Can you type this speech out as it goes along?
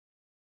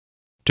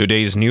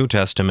Today's New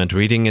Testament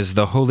reading is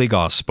the Holy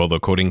Gospel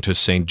according to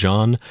St.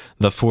 John,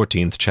 the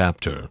 14th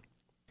chapter.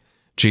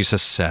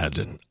 Jesus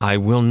said, "I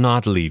will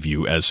not leave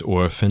you as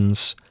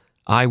orphans.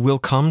 I will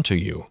come to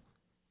you.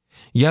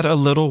 Yet a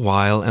little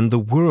while, and the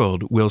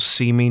world will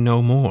see me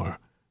no more,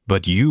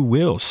 but you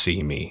will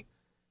see me.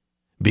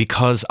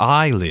 Because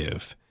I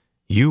live,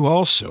 you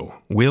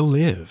also will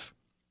live.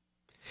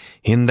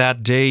 In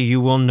that day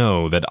you will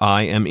know that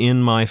I am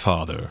in my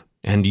Father,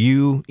 and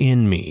you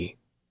in me,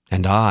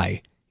 and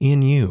I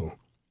in you.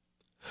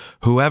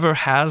 Whoever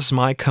has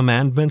my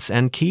commandments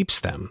and keeps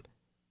them,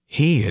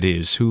 he it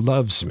is who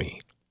loves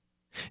me.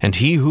 And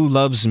he who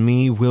loves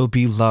me will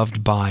be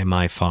loved by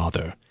my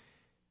Father,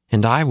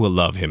 and I will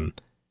love him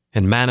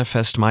and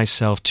manifest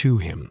myself to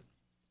him."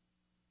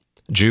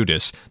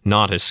 Judas,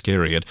 not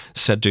Iscariot,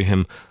 said to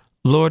him,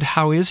 "Lord,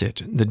 how is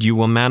it that you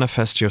will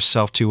manifest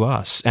yourself to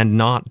us and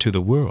not to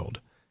the world?"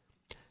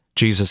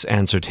 Jesus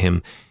answered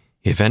him,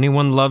 "If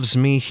anyone loves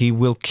me, he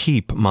will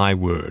keep my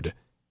word,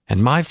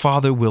 and my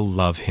Father will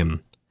love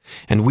him,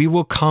 and we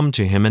will come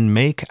to him and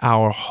make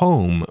our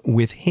home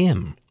with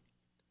him.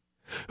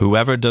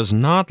 Whoever does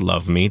not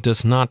love me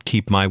does not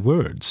keep my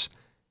words.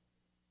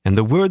 And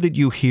the word that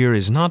you hear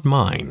is not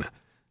mine,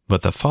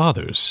 but the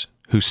Father's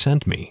who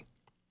sent me.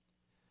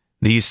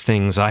 These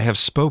things I have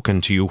spoken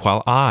to you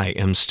while I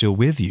am still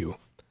with you.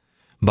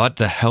 But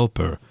the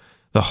Helper,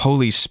 the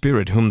Holy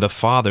Spirit, whom the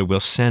Father will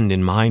send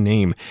in my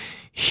name,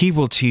 he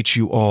will teach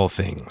you all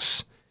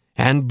things,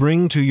 and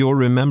bring to your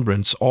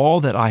remembrance all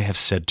that I have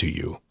said to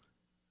you.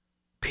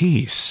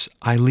 Peace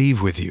I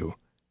leave with you.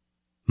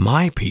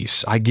 My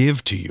peace I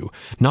give to you,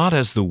 not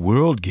as the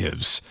world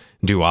gives,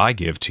 do I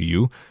give to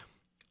you.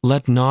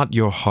 Let not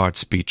your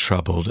hearts be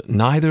troubled,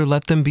 neither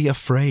let them be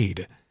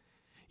afraid.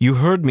 You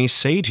heard me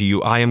say to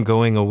you, I am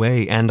going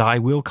away, and I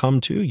will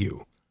come to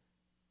you.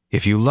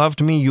 If you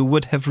loved me, you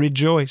would have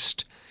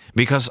rejoiced,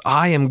 because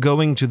I am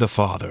going to the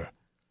Father,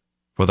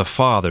 for the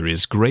Father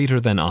is greater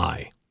than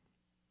I.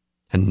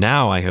 And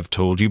now I have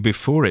told you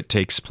before it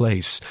takes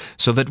place,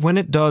 so that when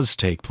it does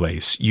take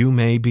place, you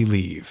may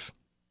believe.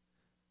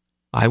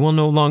 I will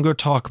no longer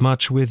talk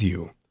much with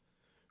you,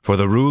 for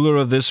the ruler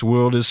of this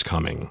world is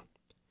coming.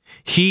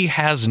 He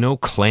has no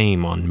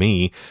claim on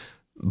me,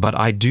 but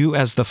I do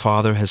as the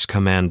Father has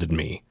commanded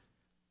me,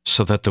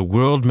 so that the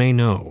world may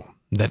know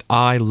that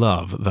I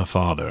love the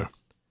Father.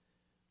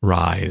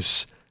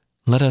 Rise,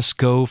 let us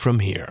go from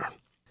here.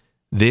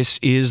 This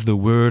is the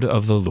word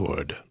of the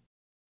Lord."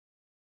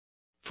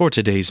 For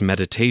today's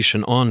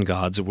meditation on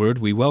God's Word,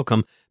 we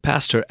welcome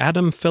Pastor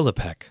Adam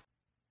Filipek.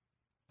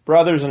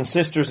 Brothers and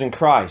sisters in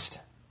Christ,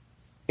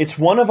 it's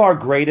one of our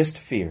greatest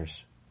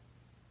fears,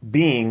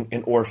 being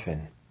an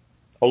orphan,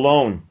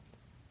 alone,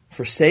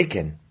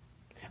 forsaken,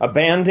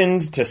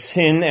 abandoned to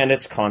sin and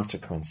its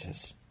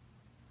consequences.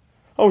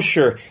 Oh,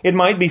 sure, it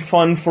might be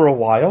fun for a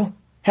while,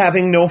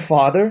 having no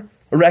father,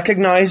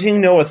 recognizing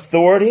no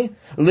authority,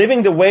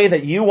 living the way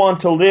that you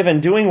want to live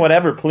and doing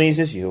whatever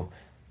pleases you.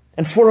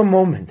 And for a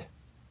moment,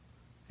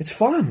 it's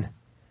fun.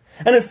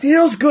 And it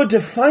feels good to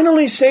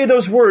finally say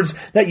those words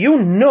that you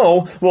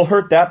know will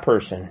hurt that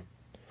person.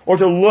 Or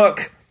to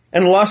look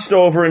and lust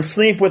over and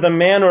sleep with a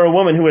man or a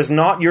woman who is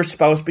not your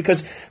spouse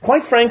because,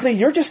 quite frankly,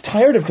 you're just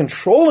tired of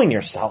controlling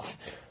yourself.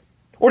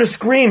 Or to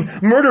scream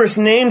murderous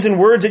names and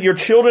words at your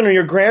children or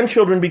your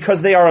grandchildren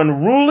because they are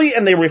unruly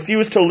and they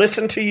refuse to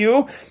listen to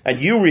you, and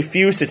you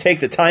refuse to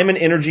take the time and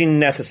energy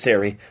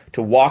necessary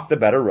to walk the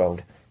better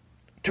road.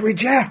 To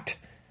reject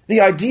the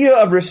idea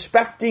of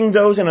respecting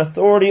those in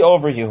authority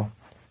over you.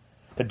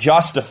 To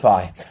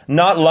justify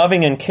not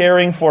loving and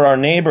caring for our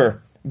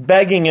neighbor,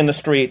 begging in the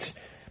streets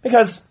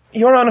because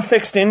you're on a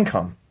fixed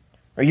income,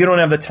 or you don't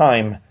have the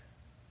time,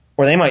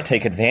 or they might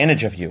take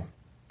advantage of you,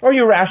 or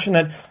you ration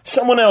that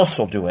someone else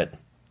will do it,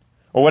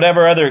 or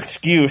whatever other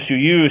excuse you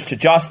use to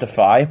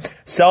justify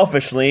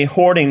selfishly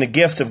hoarding the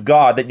gifts of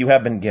God that you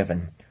have been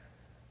given.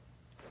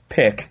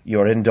 Pick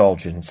your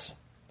indulgence.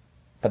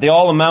 But they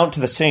all amount to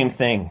the same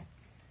thing.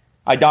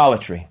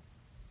 Idolatry.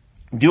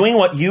 Doing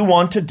what you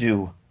want to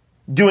do.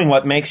 Doing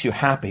what makes you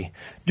happy.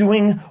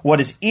 Doing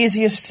what is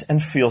easiest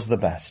and feels the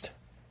best.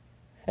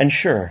 And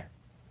sure,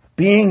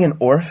 being an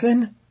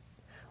orphan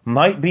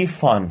might be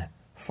fun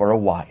for a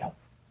while.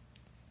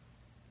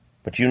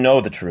 But you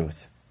know the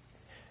truth.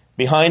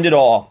 Behind it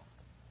all,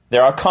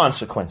 there are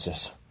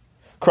consequences.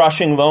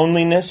 Crushing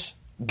loneliness,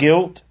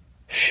 guilt,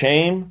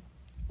 shame,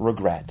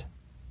 regret.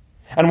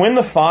 And when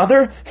the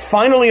Father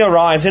finally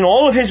arrives in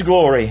all of his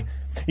glory,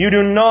 you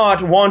do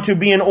not want to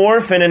be an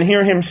orphan and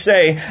hear him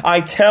say, "I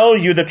tell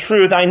you the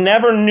truth, I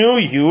never knew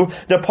you.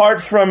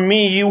 Depart from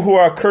me, you who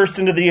are cursed,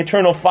 into the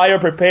eternal fire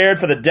prepared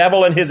for the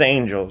devil and his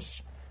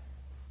angels."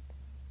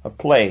 A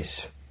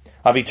place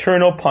of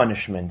eternal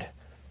punishment,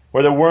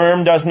 where the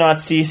worm does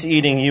not cease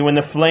eating you and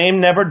the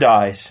flame never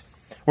dies,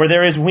 where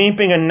there is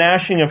weeping and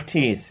gnashing of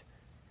teeth,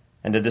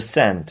 and a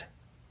descent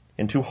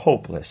into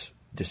hopeless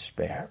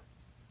despair.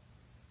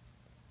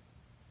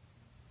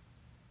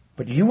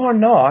 But you are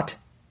not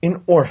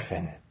an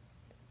orphan.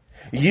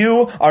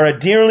 You are a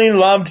dearly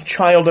loved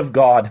child of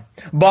God,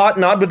 bought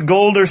not with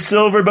gold or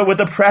silver, but with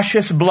the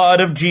precious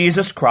blood of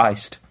Jesus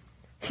Christ.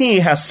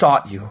 He has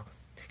sought you.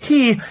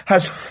 He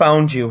has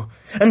found you.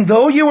 And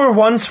though you were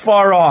once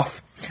far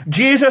off,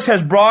 Jesus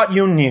has brought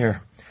you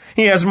near.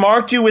 He has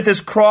marked you with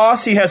his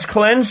cross. He has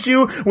cleansed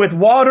you with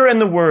water and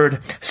the word,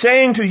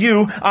 saying to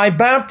you, I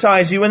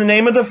baptize you in the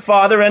name of the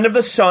Father and of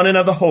the Son and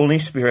of the Holy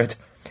Spirit.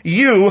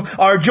 You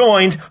are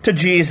joined to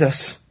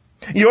Jesus.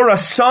 You're a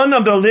son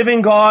of the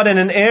living God and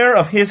an heir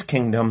of his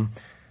kingdom.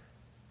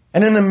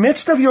 And in the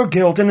midst of your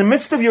guilt, in the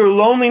midst of your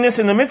loneliness,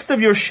 in the midst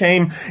of your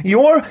shame,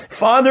 your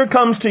Father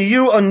comes to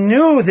you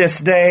anew this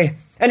day,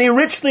 and he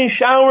richly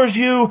showers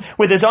you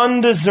with his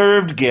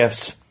undeserved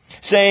gifts,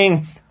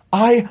 saying,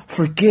 I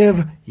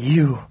forgive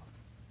you.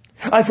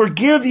 I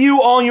forgive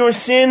you all your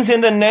sins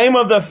in the name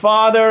of the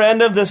Father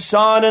and of the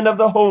Son and of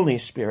the Holy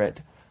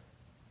Spirit.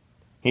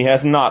 He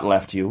has not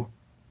left you.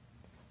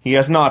 He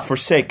has not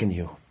forsaken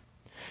you.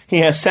 He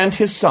has sent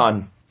his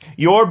Son,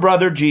 your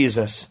brother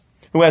Jesus,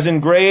 who has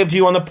engraved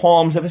you on the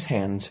palms of his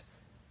hands.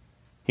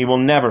 He will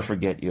never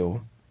forget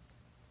you.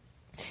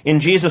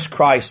 In Jesus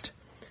Christ,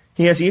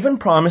 he has even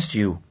promised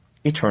you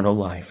eternal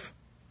life.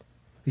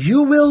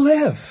 You will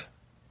live,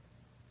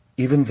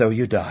 even though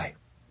you die.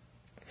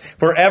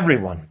 For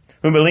everyone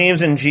who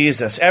believes in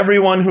Jesus,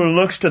 everyone who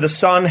looks to the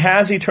Son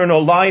has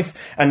eternal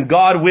life, and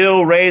God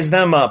will raise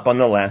them up on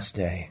the last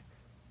day.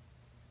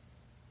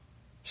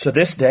 So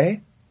this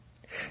day,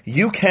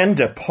 you can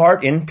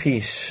depart in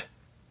peace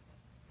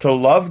to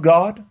love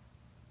God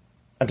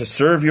and to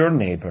serve your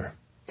neighbor,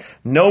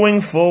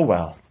 knowing full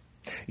well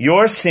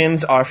your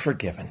sins are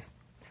forgiven.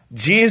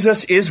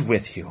 Jesus is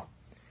with you,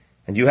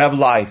 and you have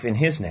life in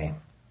his name.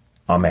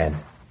 Amen.